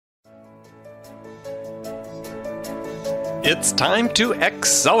It's time to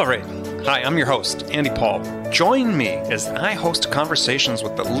accelerate. Hi, I'm your host, Andy Paul. Join me as I host conversations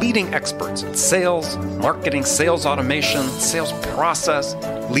with the leading experts in sales, marketing, sales automation, sales process,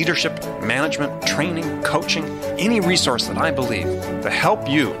 leadership, management, training, coaching, any resource that I believe to help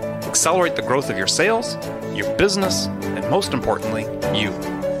you accelerate the growth of your sales, your business, and most importantly, you.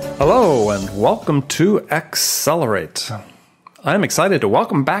 Hello, and welcome to Accelerate. I'm excited to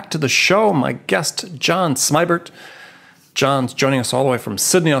welcome back to the show my guest, John Smibert. John's joining us all the way from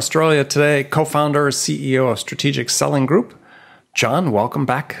Sydney, Australia today, co-founder, CEO of Strategic Selling Group. John, welcome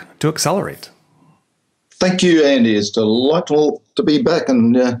back to Accelerate. Thank you, Andy. It's delightful to be back,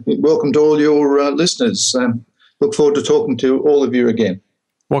 and welcome to all your listeners. Look forward to talking to all of you again.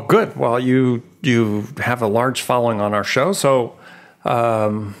 Well, good. Well, you have a large following on our show, so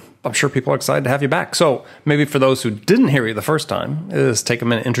I'm sure people are excited to have you back. So maybe for those who didn't hear you the first time, is take a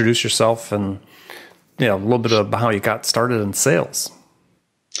minute, introduce yourself, and a little bit about how you got started in sales.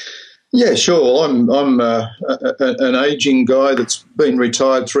 Yeah, sure. I'm an aging guy that's been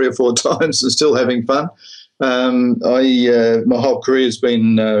retired 3 or 4 times and still having fun. My whole career has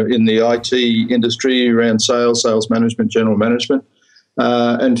been in the IT industry around sales management, general management.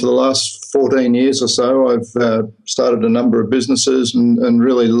 And for the last 14 years or so, I've started a number of businesses and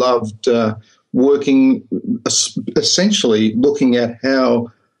really loved working, essentially looking at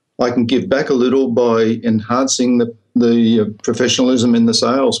how I can give back a little by enhancing the professionalism in the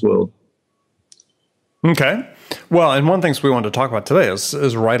sales world. Okay. Well, and one of the things we want to talk about today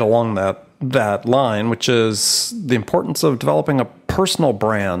is right along that line, which is the importance of developing a personal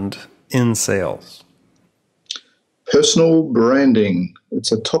brand in sales. Personal branding.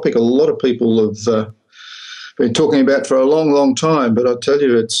 It's a topic a lot of people have been talking about for a long, long time. But I tell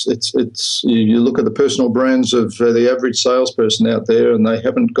you, it's you look at the personal brands of the average salesperson out there, and they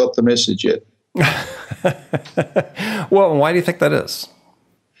haven't got the message yet. Well, why do you think that is?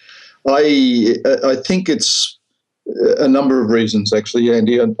 I think it's a number of reasons, actually,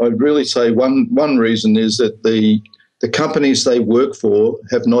 Andy. I'd really say one reason is that the companies they work for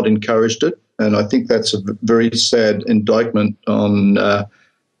have not encouraged it, and I think that's a very sad indictment on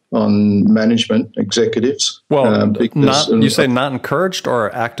management executives. Well, you say not encouraged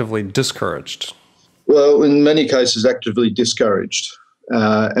or actively discouraged? Well, in many cases, actively discouraged,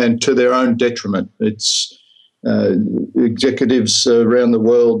 and to their own detriment. It's executives around the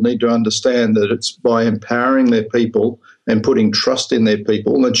world need to understand that it's by empowering their people and putting trust in their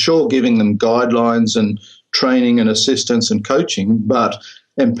people, and sure, giving them guidelines and training and assistance and coaching, but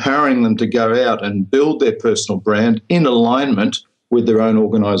empowering them to go out and build their personal brand in alignment with their own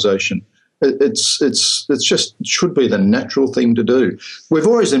organisation. It's just should be the natural thing to do. We've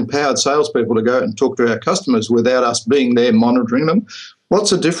always empowered salespeople to go out and talk to our customers without us being there monitoring them.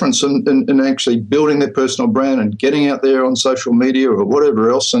 What's the difference in actually building their personal brand and getting out there on social media or whatever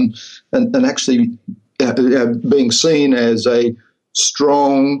else and actually being seen as a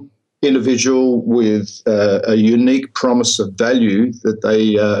strong individual with a unique promise of value that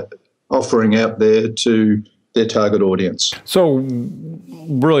they are offering out there to their target audience. So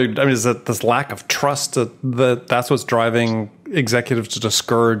really, I mean, is that this lack of trust that's what's driving executives to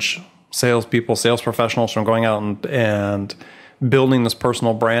discourage salespeople, sales professionals from going out and building this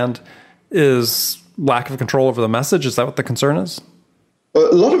personal brand? Is lack of control over the message? Is that what the concern is? A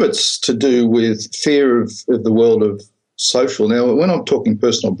lot of it's to do with fear of the world of social. Now, when I'm talking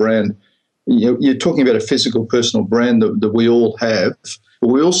personal brand, you're talking about a physical personal brand that we all have. But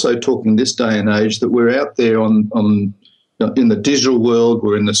we're also talking this day and age that we're out there in the digital world,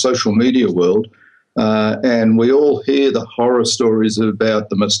 we're in the social media world, and we all hear the horror stories about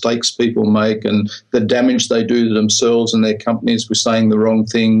the mistakes people make and the damage they do to themselves and their companies for saying the wrong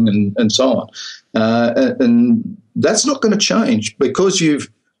thing and so on. And that's not going to change because you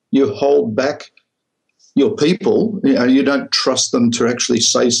hold back your people. You don't trust them to actually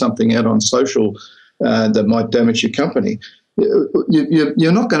say something out on social that might damage your company.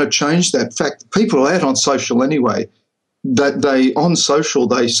 You're not going to change that fact. People are out on social anyway. That on social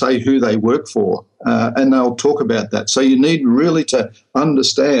they say who they work for, and they'll talk about that. So you need really to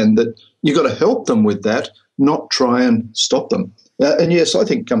understand that you've got to help them with that, not try and stop them. And yes, I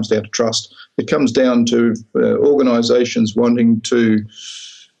think it comes down to trust. It comes down to organisations wanting to.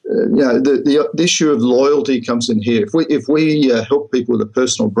 The issue of loyalty comes in here. If we help people with a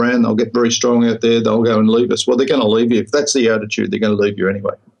personal brand, they'll get very strong out there. They'll go and leave us. Well, they're going to leave you. If that's the attitude, they're going to leave you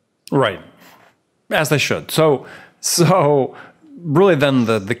anyway. Right, as they should. So really, then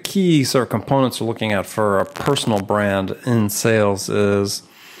the key sort of components we're looking at for a personal brand in sales is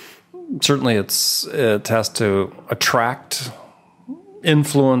certainly it has to attract,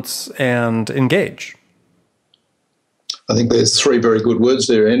 influence, and engage. I think there's three very good words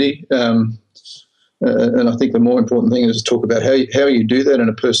there, Andy. And I think the more important thing is to talk about how you do that in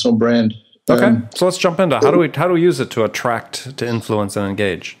a personal brand. Okay, so let's jump into how do we use it to attract, to influence, and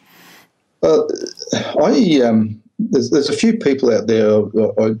engage? There's a few people out there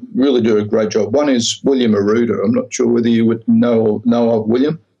I really do a great job. One is William Aruda. I'm not sure whether you would know of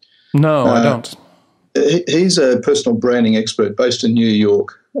William. No, I don't. He's a personal branding expert based in New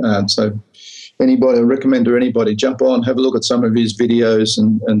York. So I recommend to anybody, jump on, have a look at some of his videos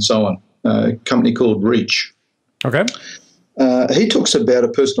and so on. A company called Reach. Okay. He talks about a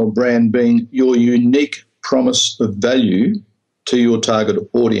personal brand being your unique promise of value to your target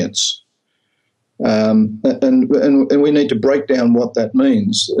audience. And we need to break down what that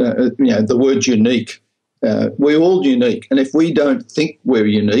means. The word unique. We're all unique. And if we don't think we're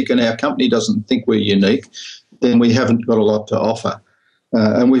unique and our company doesn't think we're unique, then we haven't got a lot to offer.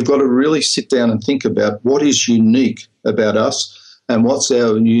 And we've got to really sit down and think about what is unique about us and what's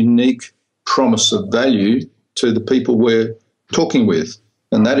our unique promise of value to the people we're talking with.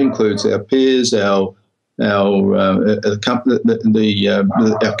 And that includes our peers, our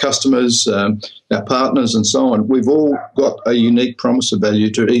customers, our partners, and so on. We've all got a unique promise of value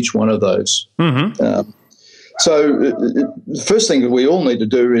to each one of those. Mm-hmm. So the first thing that we all need to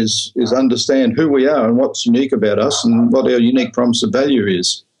do is understand who we are and what's unique about us and what our unique promise of value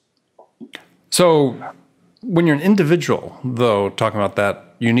is. So when you're an individual, though, talking about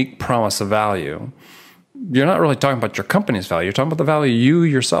that unique promise of value, you're not really talking about your company's value. You're talking about the value you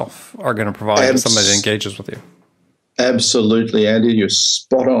yourself are going to provide to somebody that engages with you. Absolutely, Andy. You're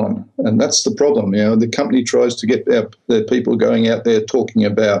spot on. And that's the problem. The company tries to get their people going out there talking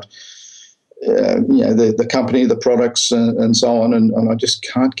about the company, the products, and so on. And I just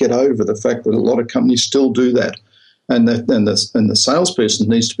can't get over the fact that a lot of companies still do that. And the salesperson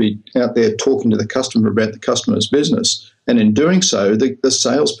needs to be out there talking to the customer about the customer's business. And in doing so, the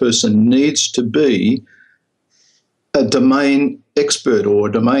salesperson needs to be a domain expert or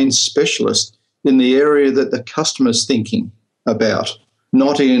a domain specialist in the area that the customer's thinking about,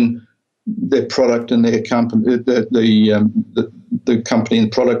 not in their product and their company, the company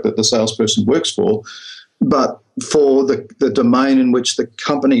and product that the salesperson works for, but for the domain in which the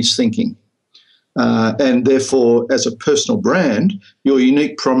company's thinking. And therefore, as a personal brand, your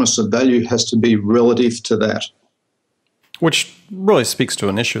unique promise of value has to be relative to that. Which really speaks to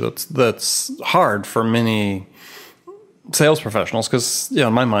an issue that's hard for many sales professionals, because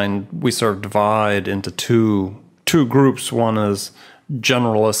in my mind, we sort of divide into two groups. One is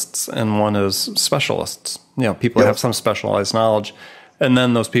generalists and one is specialists. People that have some specialized knowledge, and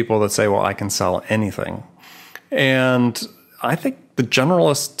then those people that say, well, I can sell anything. And I think the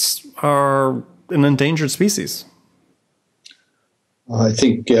generalists are an endangered species. I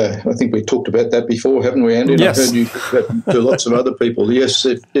think we talked about that before, haven't we, Andy? And yes. I've heard you talk about to lots of other people. Yes,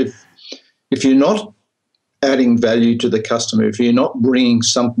 if you're not adding value to the customer, if you're not bringing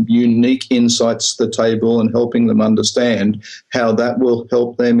some unique insights to the table and helping them understand how that will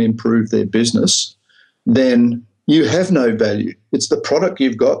help them improve their business, then you have no value. It's the product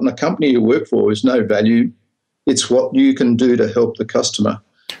you've got, and the company you work for is no value. It's what you can do to help the customer.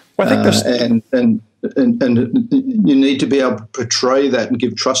 Well, I think there's and you need to be able to portray that and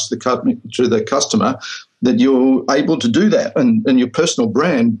give trust to the customer that you're able to do that, and your personal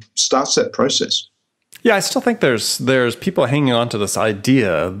brand starts that process. Yeah, I still think there's people hanging on to this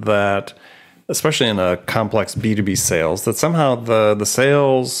idea that, especially in a complex B2B sales, that somehow the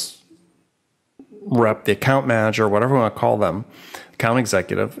sales rep, the account manager, whatever you want to call them, account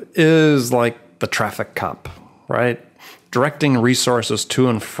executive, is like the traffic cop, right? Directing resources to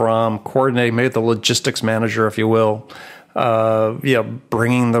and from, coordinating, maybe the logistics manager, if you will,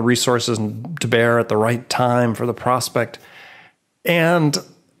 bringing the resources to bear at the right time for the prospect. And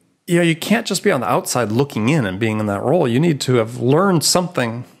you can't just be on the outside looking in and being in that role. You need to have learned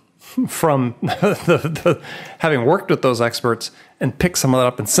something from having worked with those experts and pick some of that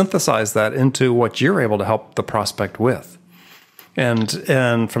up and synthesize that into what you're able to help the prospect with. And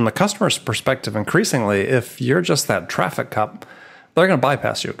from the customer's perspective, increasingly, if you're just that traffic cop, they're going to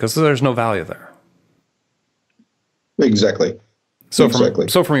bypass you because there's no value there. Exactly. So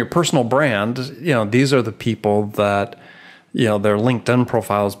from your personal brand, these are the people that, their LinkedIn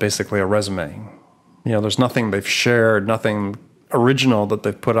profile is basically a resume. There's nothing they've shared, nothing original that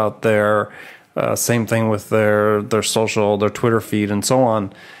they've put out there. Same thing with their social, their Twitter feed, and so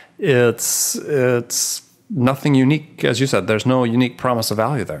on. It's nothing unique, as you said. There's no unique promise of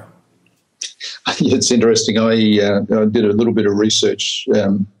value there. It's interesting. I did a little bit of research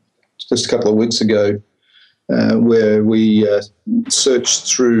just a couple of weeks ago, where we searched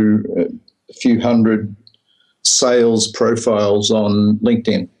through a few hundred sales profiles on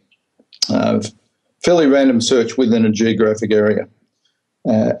LinkedIn. Fairly random search within a geographic area.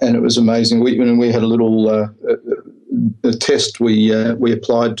 And it was amazing. We had a little a test we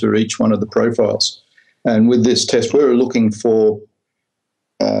applied to each one of the profiles. And with this test, we were looking for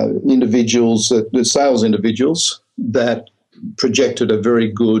sales individuals that projected a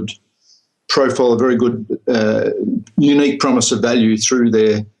very good profile, a very good unique promise of value through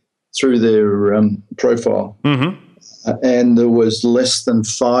their profile. Mm-hmm. And there was less than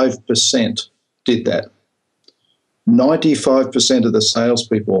 5% did that. 95% of the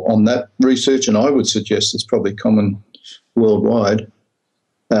salespeople on that research, and I would suggest it's probably common worldwide,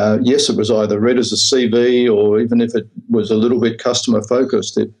 yes, it was either read as a CV, or even if it was a little bit customer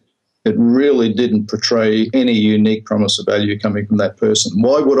focused, it really didn't portray any unique promise of value coming from that person.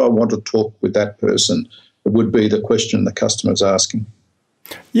 Why would I want to talk with that person? It would be the question the customer's asking.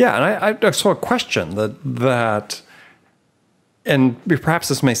 Yeah, and I saw a question that, and perhaps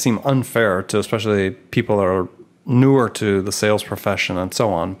this may seem unfair to especially people that are newer to the sales profession and so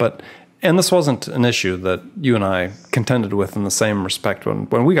on, and this wasn't an issue that you and I contended with in the same respect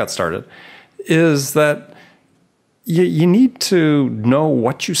when we got started, is that you need to know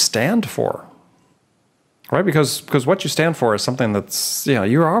what you stand for, right? Because what you stand for is something that's,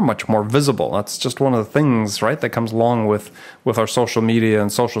 you are much more visible. That's just one of the things, right, that comes along with our social media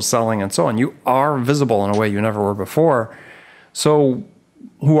and social selling and so on. You are visible in a way you never were before. So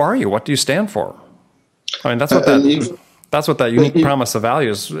who are you? What do you stand for? I mean, that's what that unique promise of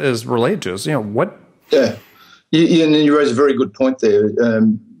value is related to. Is what? Yeah, and you raise a very good point there.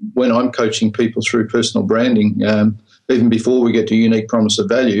 When I'm coaching people through personal branding, even before we get to unique promise of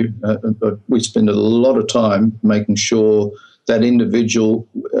value, we spend a lot of time making sure that individual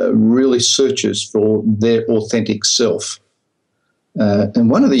really searches for their authentic self. And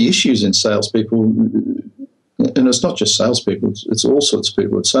one of the issues in salespeople, and it's not just salespeople, it's all sorts of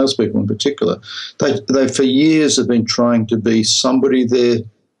people, it's salespeople in particular, they for years have been trying to be somebody they're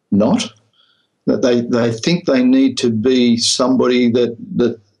not. That they think they need to be somebody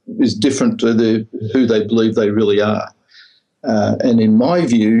that is different to who they believe they really are. And in my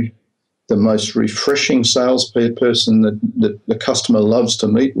view, the most refreshing salesperson that the customer loves to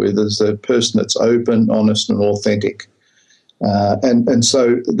meet with is the person that's open, honest, and authentic. And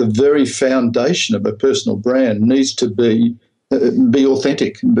so the very foundation of a personal brand needs to be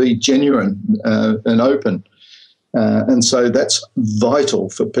authentic, be genuine and open. And so that's vital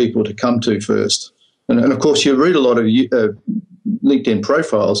for people to come to first. And of course, you read a lot of LinkedIn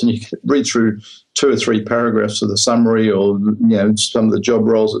profiles, and you can read through 2 or 3 paragraphs of the summary, or some of the job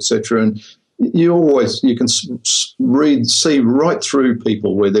roles, etc. And you can see right through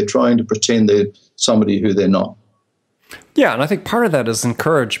people where they're trying to pretend they're somebody who they're not. Yeah, and I think part of that is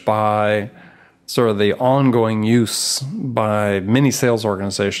encouraged by sort of the ongoing use by many sales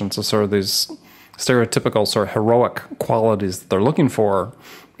organizations of sort of these stereotypical sort of heroic qualities that they're looking for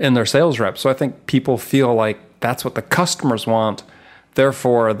in their sales reps. So I think people feel like that's what the customers want.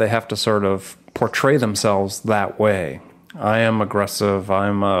 Therefore, they have to sort of portray themselves that way. I am aggressive.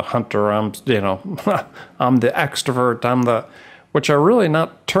 I'm a hunter. I'm I'm the extrovert. which are really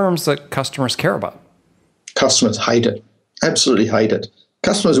not terms that customers care about. Customers hate it. Absolutely hate it.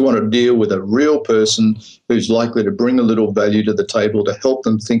 Customers want to deal with a real person who's likely to bring a little value to the table to help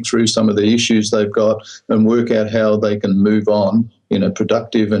them think through some of the issues they've got and work out how they can move on in a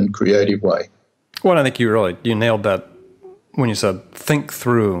productive and creative way. Well, I think you nailed that when you said think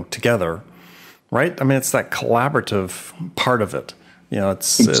through together, right? I mean, it's that collaborative part of it.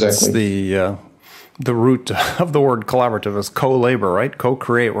 Exactly. It's the root of the word collaborative is co-labor, right?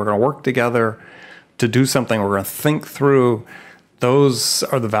 Co-create. We're going to work together to do something. We're going to think through. Those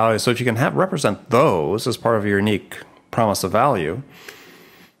are the values. So if you can represent those as part of your unique promise of value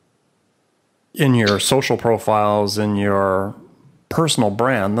in your social profiles, in your personal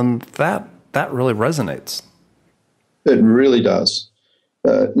brand, then that really resonates. It really does.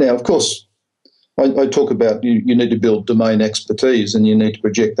 Now, of course, I talk about you need to build domain expertise and you need to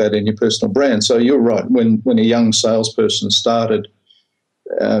project that in your personal brand. So you're right. When a young salesperson started,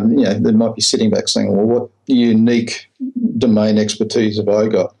 they might be sitting back saying, well, what unique domain expertise have I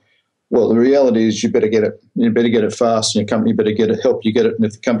got? Well, the reality is you better get it. You better get it fast, and your company better help you get it. And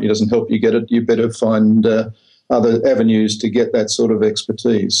if the company doesn't help you get it, you better find other avenues to get that sort of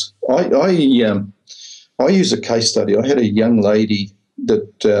expertise. I use a case study. I had a young lady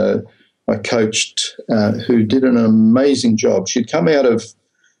that I coached who did an amazing job. She'd come out of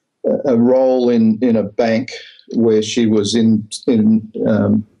a role in a bank where she was in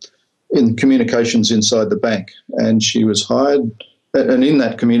communications inside the bank, and she was hired And in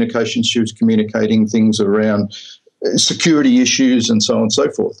that communication, she was communicating things around security issues and so on and so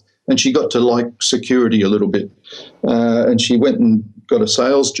forth. And she got to like security a little bit. And she went and got a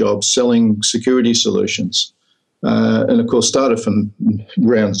sales job selling security solutions. And, of course, started from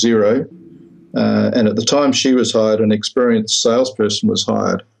ground zero. And at the time she was hired, an experienced salesperson was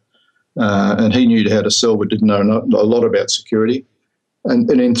hired. And he knew how to sell but didn't know a lot about security. And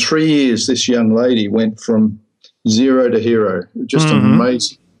in 3 years, this young lady went from zero to hero. Just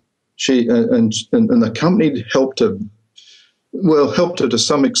amazing. She and the company helped her to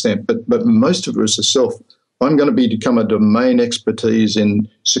some extent, but most of it was herself. I'm going to become a domain expertise in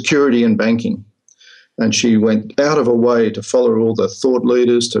security and banking. And she went out of her way to follow all the thought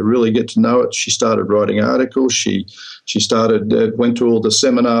leaders to really get to know it. She started writing articles. She went to all the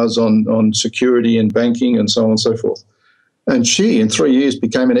seminars on security and banking and so on and so forth. And she, in 3 years,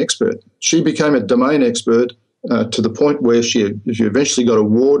 became an expert. She became a domain expert to the point where she eventually got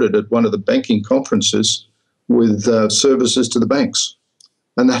awarded at one of the banking conferences with services to the banks.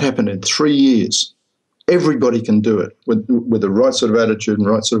 And that happened in 3 years. Everybody can do it with the right sort of attitude and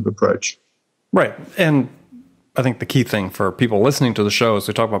right sort of approach. Right. And I think the key thing for people listening to the show as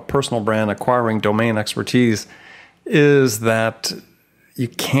we talk about personal brand, acquiring domain expertise, is that you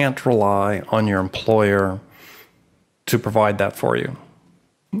can't rely on your employer to provide that for you.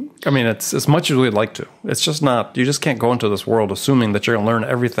 I mean, it's as much as we'd like to. It's just not, you just can't go into this world assuming that you're going to learn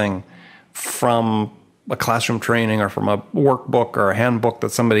everything from a classroom training or from a workbook or a handbook that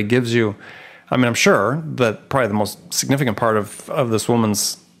somebody gives you. I mean, I'm sure that probably the most significant part of this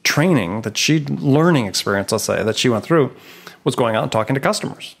woman's training, learning experience, let's say, that she went through was going out and talking to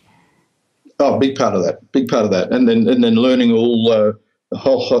customers. Oh, big part of that. And then learning all a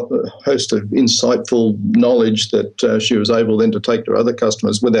whole host of insightful knowledge that she was able then to take to other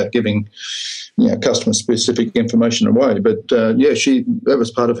customers without giving customer-specific information away. But, that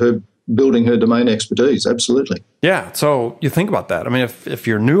was part of her building her domain expertise, absolutely. Yeah, so you think about that. I mean, if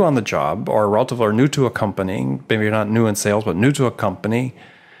you're new on the job or relatively new to a company, maybe you're not new in sales, but new to a company,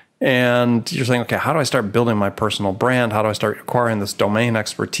 and you're saying, okay, how do I start building my personal brand? How do I start acquiring this domain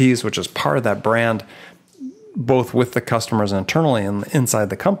expertise, which is part of that brand, both with the customers internally and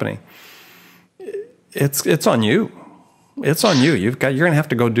inside the company? It's on you. It's on you. You're going to have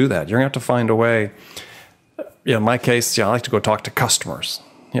to go do that. You're going to have to find a way. In my case, I like to go talk to customers.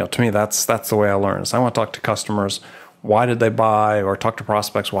 To me, that's the way I learn. So I want to talk to customers. Why did they buy? Or talk to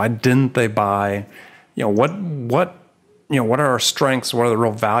prospects. Why didn't they buy? What are our strengths? What are the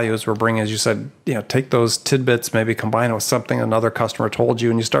real values we're bringing? As you said, take those tidbits, maybe combine it with something another customer told you,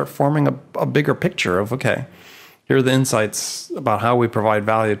 and you start forming a bigger picture of, okay, here are the insights about how we provide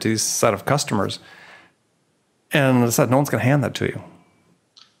value to this set of customers. And as I said, no one's going to hand that to you.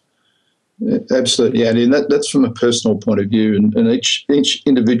 Absolutely, Andy. And that's from a personal point of view. And each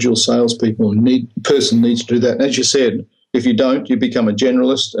individual salesperson needs to do that. And as you said, if you don't, you become a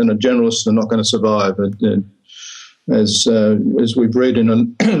generalist, and a generalist are not going to survive. As we've read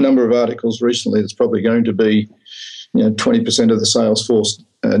in a number of articles recently, there's probably going to be 20% of the sales force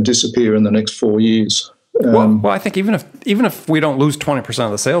disappear in the next 4 years. Well, I think even if we don't lose 20%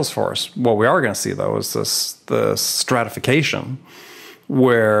 of the sales force, what we are going to see, though, is the stratification,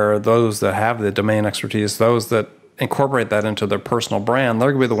 where those that have the domain expertise, those that incorporate that into their personal brand,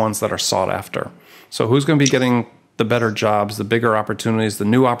 they're going to be the ones that are sought after. So who's going to be getting the better jobs, the bigger opportunities, the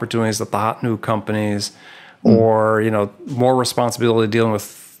new opportunities at the hot new companies, or more responsibility dealing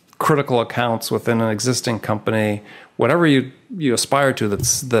with critical accounts within an existing company, whatever you aspire to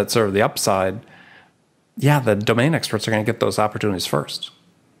that's sort of the upside. Yeah, the domain experts are going to get those opportunities first.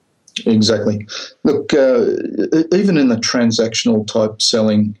 Exactly. Look, even in the transactional type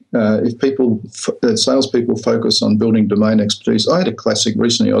selling, if salespeople focus on building domain expertise, I had a classic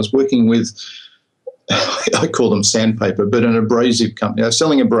recently. I was working with, I call them sandpaper, but an abrasive company. I was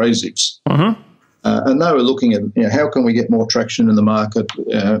selling abrasives. Mm-hmm. And they were looking at how can we get more traction in the market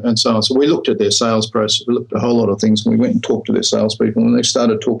and so on. So we looked at their sales process, we looked at a whole lot of things, and we went and talked to their salespeople, and they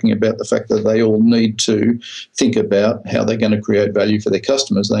started talking about the fact that they all need to think about how they're going to create value for their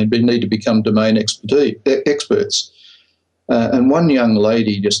customers. They need to become domain experts. And one young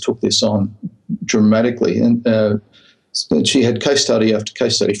lady just took this on dramatically, and she had case study after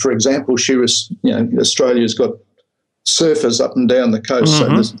case study. For example, she was, Australia's got surfers up and down the coast, so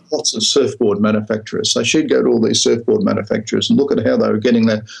there's lots of surfboard manufacturers. So she'd go to all these surfboard manufacturers and look at how they were getting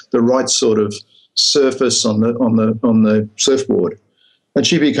the right sort of surface on the surfboard, and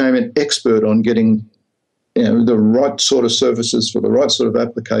she became an expert on getting the right sort of surfaces for the right sort of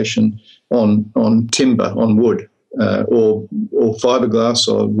application on timber, on wood, or fiberglass,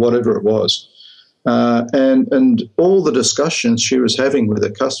 or whatever it was. And all the discussions she was having with her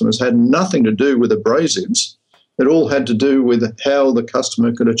customers had nothing to do with abrasives. It all had to do with how the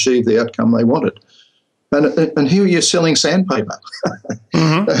customer could achieve the outcome they wanted. And here you're selling sandpaper.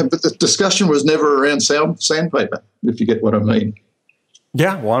 But the discussion was never around sandpaper, if you get what I mean.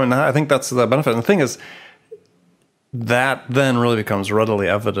 Yeah, well, I mean, I think that's the benefit. And the thing is, that then really becomes readily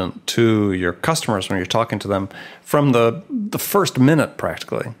evident to your customers when you're talking to them from the first minute,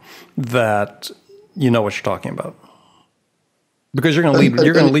 practically, that you know what you're talking about. Because you're going to lead.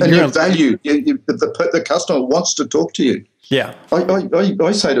 You're going to lead. Your value. The customer wants to talk to you. Yeah.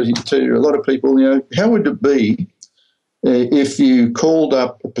 I say to a lot of people, how would it be if you called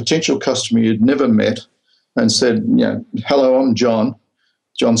up a potential customer you'd never met and said, hello, I'm John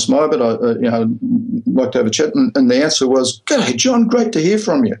Smibert. I'd like to have a chat. And the answer was, "G'day, John, great to hear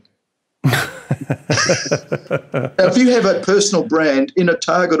from you." Now, if you have a personal brand in a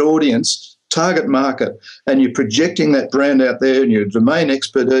target audience, target market, and you're projecting that brand out there and you're a domain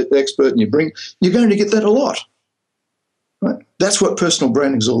expert and you're going to get that a lot. Right? That's what personal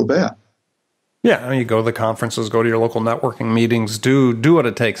branding is all about. Yeah, I mean, you go to the conferences, go to your local networking meetings, do what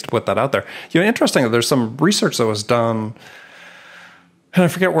it takes to put that out there. Interesting, there's some research that was done, and I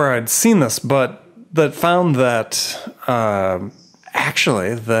forget where I'd seen this, but that found that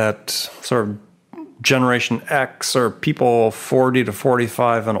actually that sort of Generation X, or people 40 to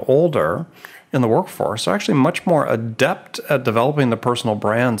 45 and older in the workforce, are actually much more adept at developing the personal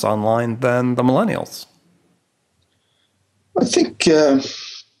brands online than the millennials. I think, I'd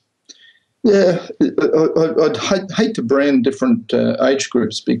hate to brand different age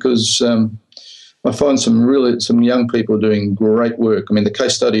groups, because I find some young people doing great work. I mean, the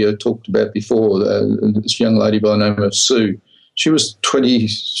case study I talked about before, this young lady by the name of Sue, she was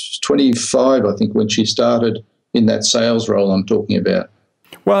 25, I think, when she started in that sales role I'm talking about.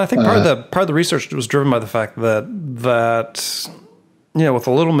 Well, I think part of the research was driven by the fact that with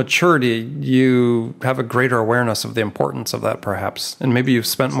a little maturity, you have a greater awareness of the importance of that, perhaps, and maybe you've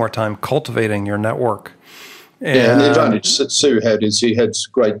spent more time cultivating your network. And the advantage that Sue had is she had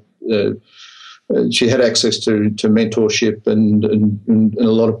great. She had access to mentorship, and a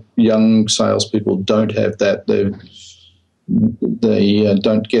lot of young salespeople don't have that. They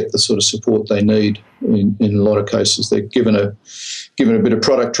don't get the sort of support they need in a lot of cases. They're given a bit of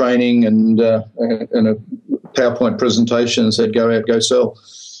product training and a PowerPoint presentation and said, go out, go sell.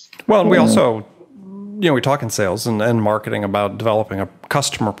 Well, and we also, we talk in sales and marketing about developing a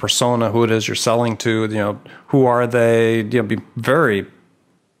customer persona, who it is you're selling to, who are they, be very,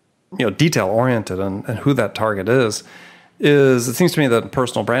 detail oriented and who that target is it seems to me that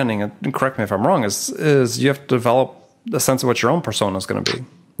personal branding, and correct me if I'm wrong, is you have to develop a sense of what your own persona is going to be.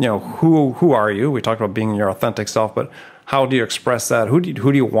 Who are you? We talked about being your authentic self, but how do you express that? Who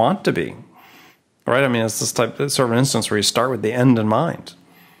do you want to be? Right? I mean, it's sort of an instance where you start with the end in mind.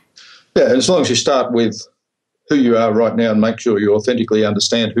 Yeah, as long as you start with who you are right now and make sure you authentically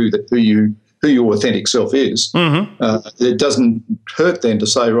understand who your authentic self is. It doesn't hurt then to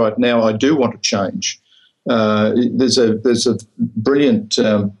say, right now, I do want to change. There's a brilliant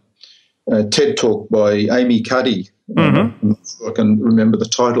TED talk by Amy Cuddy. I can remember the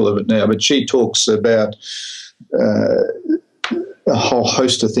title of it now, but she talks about a whole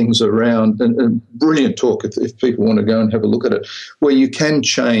host of things around, and a brilliant talk if people want to go and have a look at it, where you can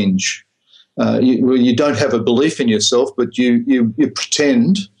change. You don't have a belief in yourself, but you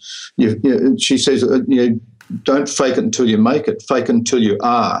pretend. She says, don't fake it until you make it, fake it until you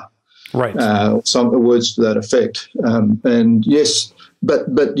are. Right. Some words to that effect. And yes,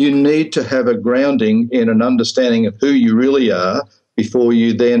 but you need to have a grounding in an understanding of who you really are before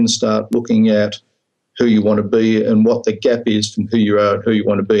you then start looking at who you want to be and what the gap is from who you are and who you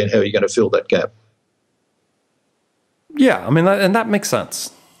want to be and how you're going to fill that gap. Yeah, I mean, that makes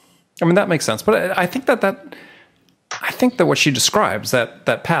sense. That makes sense. But I think that what she describes,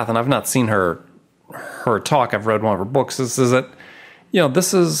 that path, and I've not seen her talk, I've read one of her books, is that,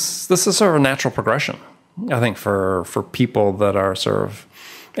 this is sort of a natural progression, I think, for people that are sort of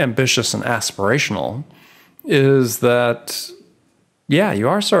ambitious and aspirational, is that, yeah, you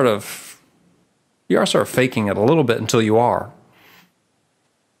are sort of faking it a little bit until you are.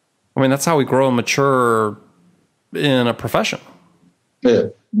 I mean, that's how we grow and mature in a profession. Yeah,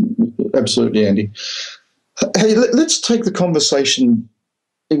 absolutely, Andy. Hey, let's take the conversation.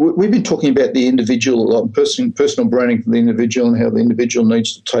 We've been talking about the individual a lot, personal branding for the individual, and how the individual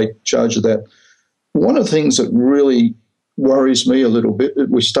needs to take charge of that. One of the things that really worries me a little bit,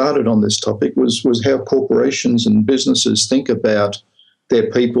 we started on this topic, was how corporations and businesses think about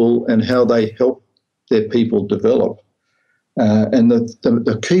their people and how they help their people develop. And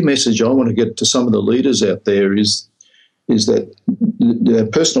the key message I want to get to some of the leaders out there is that the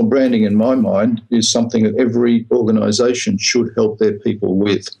personal branding, in my mind, is something that every organisation should help their people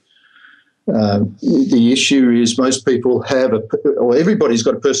with. The issue is most people have everybody's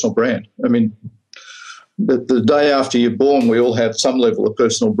got a personal brand. I mean, the day after you're born, we all have some level of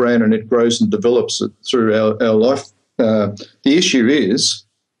personal brand, and it grows and develops through our life. The issue is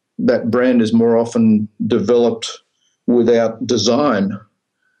that brand is more often developed without design,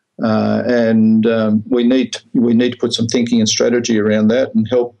 and we need to put some thinking and strategy around that and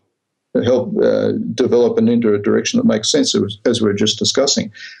help develop it into a direction that makes sense, as we were just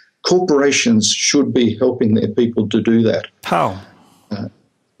discussing. Corporations should be helping their people to do that. How?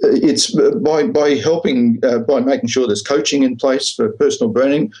 It's by helping, by making sure there's coaching in place for personal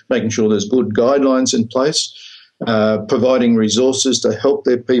branding, making sure there's good guidelines in place, providing resources to help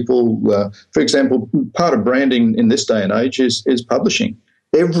their people. For example, part of branding in this day and age is publishing.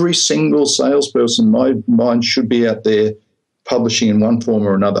 Every single salesperson, in my mind, should be out there publishing in one form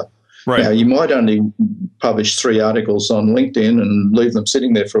or another. Right. Now, you might only publish 3 articles on LinkedIn and leave them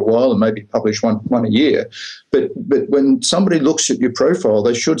sitting there for a while and maybe publish one a year. But when somebody looks at your profile,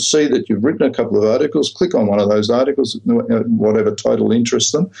 they should see that you've written a couple of articles, click on one of those articles, whatever title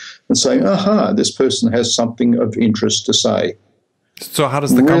interests them, and say, aha, this person has something of interest to say. So how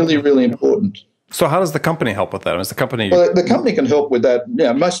does the really important. So how does the company help with that? Is the company... Well, the company can help with that.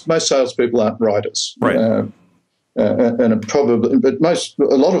 Yeah, most salespeople aren't writers. Right. And probably, but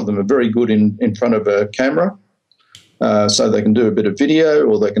a lot of them are very good in front of a camera, so they can do a bit of video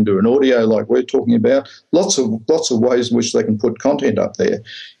or they can do an audio like we're talking about. Lots of ways in which they can put content up there.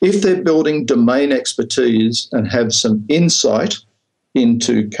 If they're building domain expertise and have some insight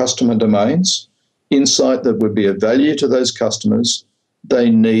into customer domains, insight that would be of value to those customers, they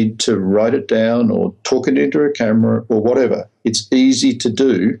need to write it down or talk it into a camera or whatever. It's easy to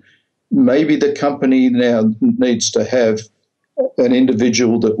do. Maybe the company now needs to have an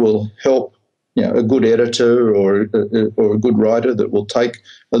individual that will help, a good editor or a good writer that will take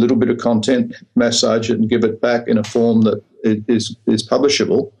a little bit of content, massage it and give it back in a form that is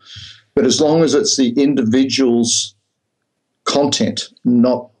publishable. But as long as it's the individual's content,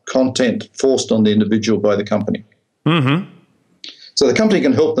 not content forced on the individual by the company. Mm-hmm. So the company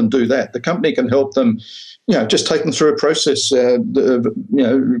can help them do that. The company can help them, just take them through a process of,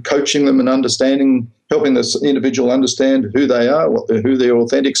 coaching them and helping this individual understand who they are, who their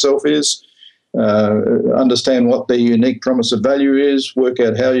authentic self is, understand what their unique promise of value is, work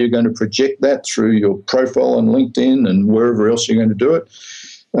out how you're going to project that through your profile on LinkedIn and wherever else you're going to do it,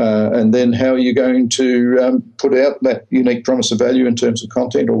 and then how you're going to put out that unique promise of value in terms of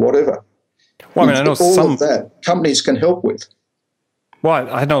content or whatever. Well, I know all of that companies can help with.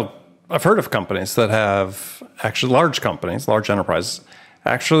 Well, I know I've heard of companies that have actually large companies, large enterprises,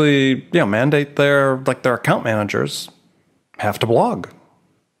 actually mandate their account managers have to blog.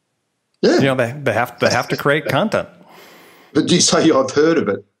 Yeah, they have to create content. But you say I've heard of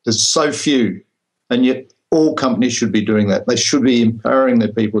it. There's so few, and yet all companies should be doing that. They should be empowering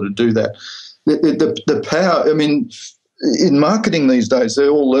their people to do that. The power. I mean, in marketing these days, they're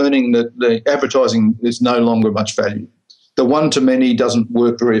all learning that the advertising is no longer much value. The one-to-many doesn't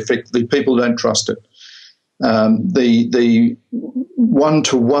work very effectively. People don't trust it. The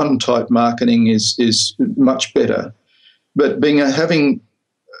one-to-one type marketing is much better. But having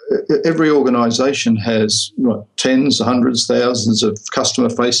every organisation has tens, hundreds, thousands of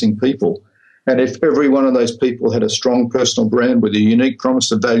customer-facing people, and if every one of those people had a strong personal brand with a unique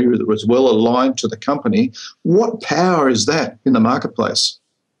promise of value that was well aligned to the company, what power is that in the marketplace?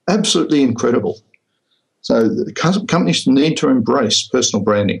 Absolutely incredible. So the companies need to embrace personal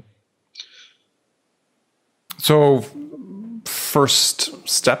branding. So first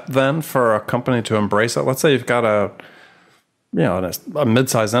step then for a company to embrace it, let's say you've got a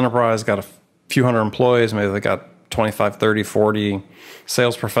mid-sized enterprise, got a few hundred employees, maybe they got 25, 30, 40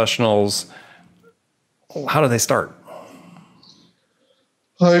 sales professionals. How do they start?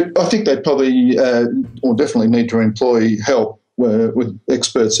 I think they probably or definitely need to employ help with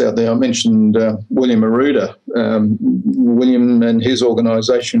experts out there. I mentioned William Aruda. William and his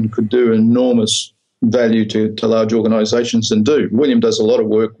organisation could do enormous value to large organisations and do. William does a lot of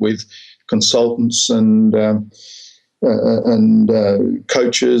work with consultants and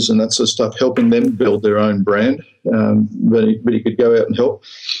coaches and that sort of stuff, helping them build their own brand. But he could go out and help.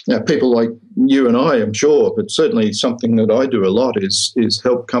 People like you and I, I'm sure, but certainly something that I do a lot is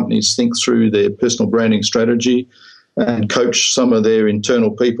help companies think through their personal branding strategy and coach some of their internal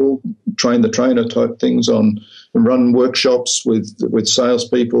people, train the trainer type things on, and run workshops with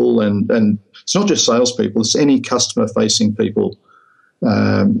salespeople and It's not just salespeople, it's any customer-facing people.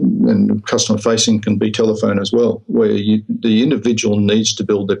 And customer-facing can be telephone as well, where the individual needs to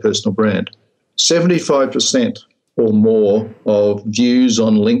build their personal brand. 75% or more of views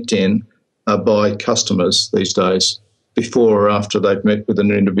on LinkedIn are by customers these days, before or after they've met with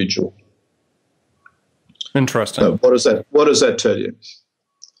an individual. Interesting. So what does that tell you?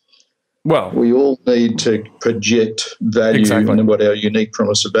 Well, we all need to project value, exactly. And what our unique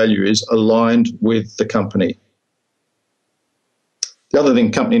promise of value is aligned with the company. The other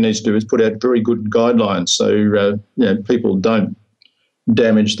thing company needs to do is put out very good guidelines so people don't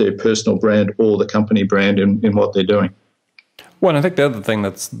damage their personal brand or the company brand in what they're doing. Well, and I think the other thing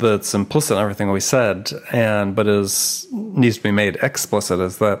that's implicit in everything we said, but needs to be made explicit,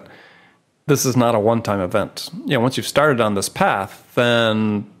 is that this is not a one-time event. Once you've started on this path,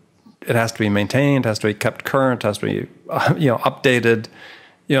 then it has to be maintained, has to be kept current, has to be updated.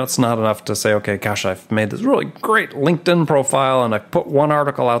 It's not enough to say, okay, gosh, I've made this really great LinkedIn profile and I put one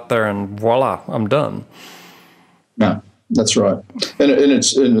article out there and voila, I'm done. No, that's right. And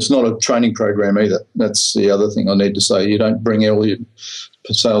it's not a training program either. That's the other thing I need to say. You don't bring all your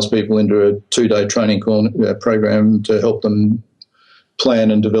salespeople into a 2-day training program to help them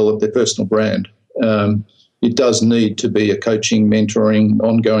plan and develop their personal brand. It does need to be a coaching, mentoring,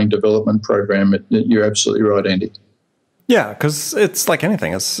 ongoing development program. You're absolutely right, Andy. Yeah, because it's like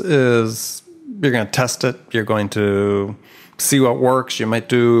anything. Is you're going to test it. You're going to see what works. You might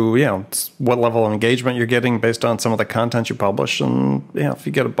do, what level of engagement you're getting based on some of the content you publish. And, if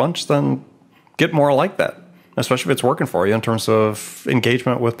you get a bunch, then get more like that, especially if it's working for you in terms of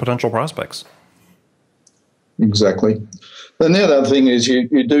engagement with potential prospects. Exactly. And the other thing is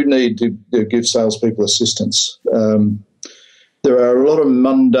you do need to give salespeople assistance. There are a lot of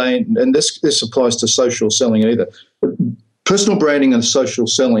mundane, and this applies to social selling either. Personal branding and social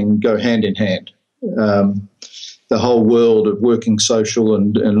selling go hand in hand. The whole world of working social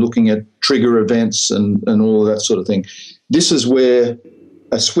and looking at trigger events and all of that sort of thing. This is where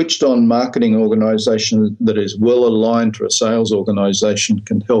a switched-on marketing organisation that is well aligned to a sales organisation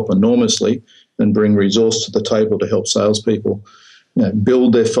can help enormously and bring resource to the table to help salespeople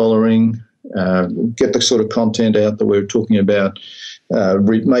build their following, get the sort of content out that we're talking about,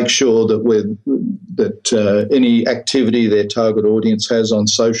 make sure that any activity their target audience has on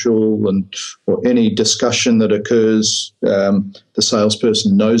social or any discussion that occurs, the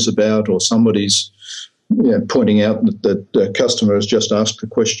salesperson knows about, or somebody's pointing out that the customer has just asked a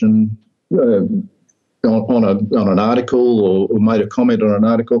question on an article or made a comment on an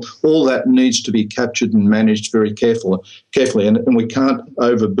article. All that needs to be captured and managed very carefully. And we can't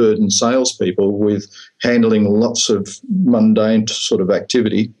overburden salespeople with handling lots of mundane sort of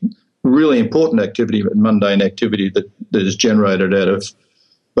activity, really important activity, but mundane activity that is generated out of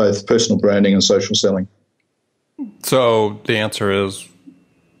both personal branding and social selling. So the answer is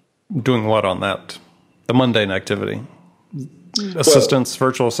doing what on that? The mundane activity? Assistants,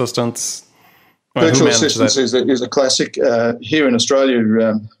 virtual assistants? Virtual assistants is a classic. Here in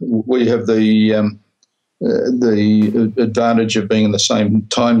Australia, we have the advantage of being in the same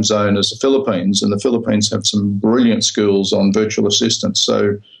time zone as the Philippines, and the Philippines have some brilliant schools on virtual assistants.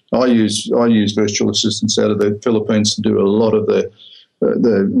 So I use virtual assistants out of the Philippines to do a lot of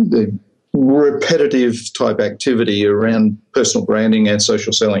the repetitive type activity around personal branding and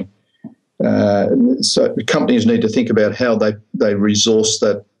social selling. So companies need to think about how they resource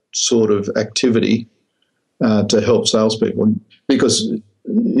that sort of activity to help salespeople, because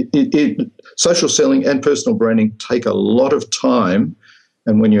social selling and personal branding take a lot of time,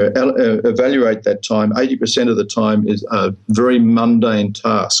 and when you evaluate that time, 80% of the time is very mundane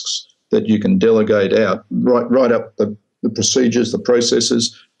tasks that you can delegate out, right up the procedures, the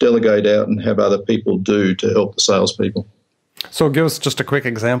processes, delegate out and have other people do to help the salespeople. So give us just a quick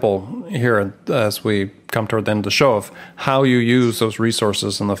example here as we come toward the end of the show of how you use those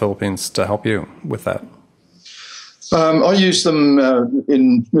resources in the Philippines to help you with that. I use them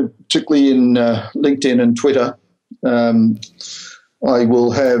particularly in LinkedIn and Twitter. I will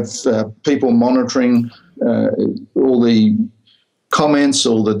have people monitoring all the comments,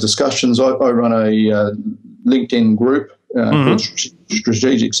 all the discussions. I run a LinkedIn group called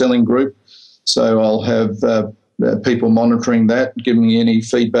Strategic Selling Group. So I'll have people monitoring that, giving me any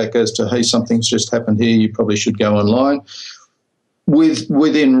feedback as to, hey, something's just happened here, you probably should go online.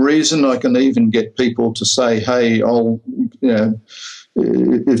 Within reason, I can even get people to say, hey,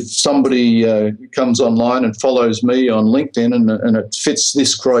 if somebody comes online and follows me on LinkedIn and it fits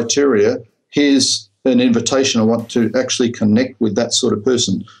this criteria, here's an invitation. I want to actually connect with that sort of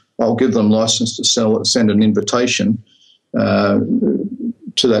person. I'll give them license to send an invitation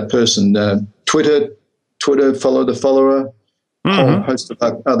to that person. Twitter, follow the follower, a whole host of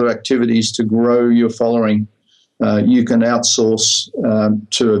other activities to grow your following. You can outsource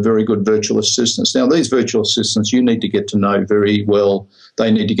to a very good virtual assistant. Now, these virtual assistants you need to get to know very well.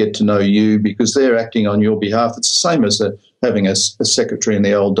 They need to get to know you because they're acting on your behalf. It's the same as having a secretary in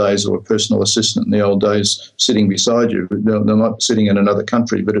the old days or a personal assistant in the old days sitting beside you. They're not sitting in another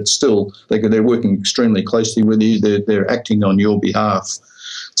country, but it's still, they're working extremely closely with you. They're acting on your behalf.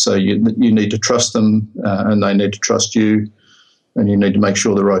 So you need to trust them and they need to trust you, and you need to make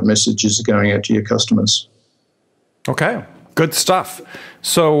sure the right messages are going out to your customers. Okay, good stuff.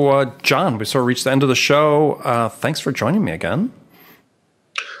 So, John, we sort of reached the end of the show. Thanks for joining me again.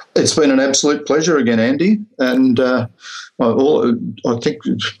 It's been an absolute pleasure again, Andy. And I think,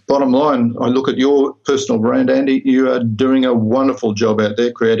 bottom line, I look at your personal brand, Andy. You are doing a wonderful job out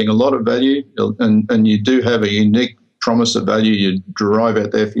there, creating a lot of value, and you do have a unique promise of value you drive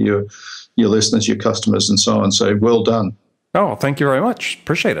out there for your listeners, your customers, and so on. So well done. Oh, thank you very much.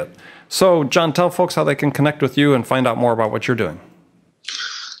 Appreciate it. So, John, tell folks how they can connect with you and find out more about what you're doing.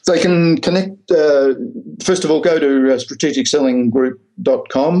 They can connect, first of all, go to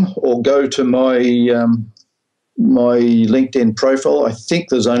strategicsellingroup.com or go to my LinkedIn profile. I think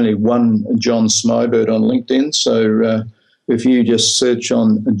there's only one John Smibert on LinkedIn. So if you just search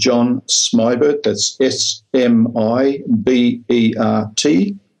on John Smibert, that's Smibert,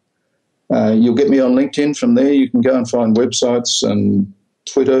 you'll get me on LinkedIn. From there, you can go and find websites and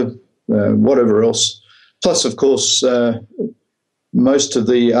Twitter, whatever else. Plus, of course, most of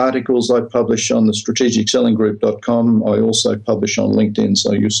the articles I publish on the strategicsellingroup.com, I also publish on LinkedIn,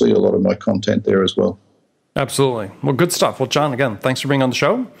 so you'll see a lot of my content there as well. Absolutely. Well, good stuff. Well, John, again, thanks for being on the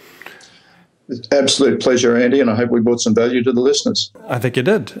show. Absolute pleasure, Andy, and I hope we brought some value to the listeners. I think you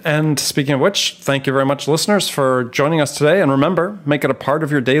did. And speaking of which, thank you very much, listeners, for joining us today. And remember, make it a part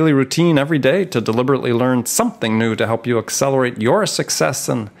of your daily routine every day to deliberately learn something new to help you accelerate your success.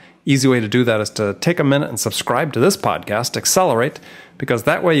 And easy way to do that is to take a minute and subscribe to this podcast, Accelerate, because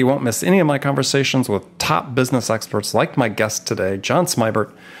that way you won't miss any of my conversations with top business experts like my guest today, John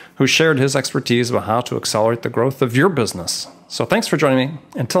Smibert, who shared his expertise about how to accelerate the growth of your business. So thanks for joining me.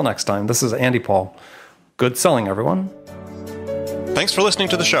 Until next time, this is Andy Paul. Good selling, everyone. Thanks for listening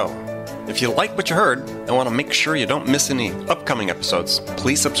to the show. If you like what you heard and want to make sure you don't miss any upcoming episodes,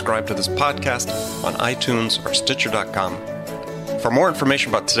 please subscribe to this podcast on iTunes or Stitcher.com. For more information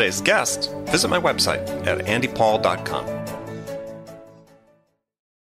about today's guest, visit my website at andypaul.com.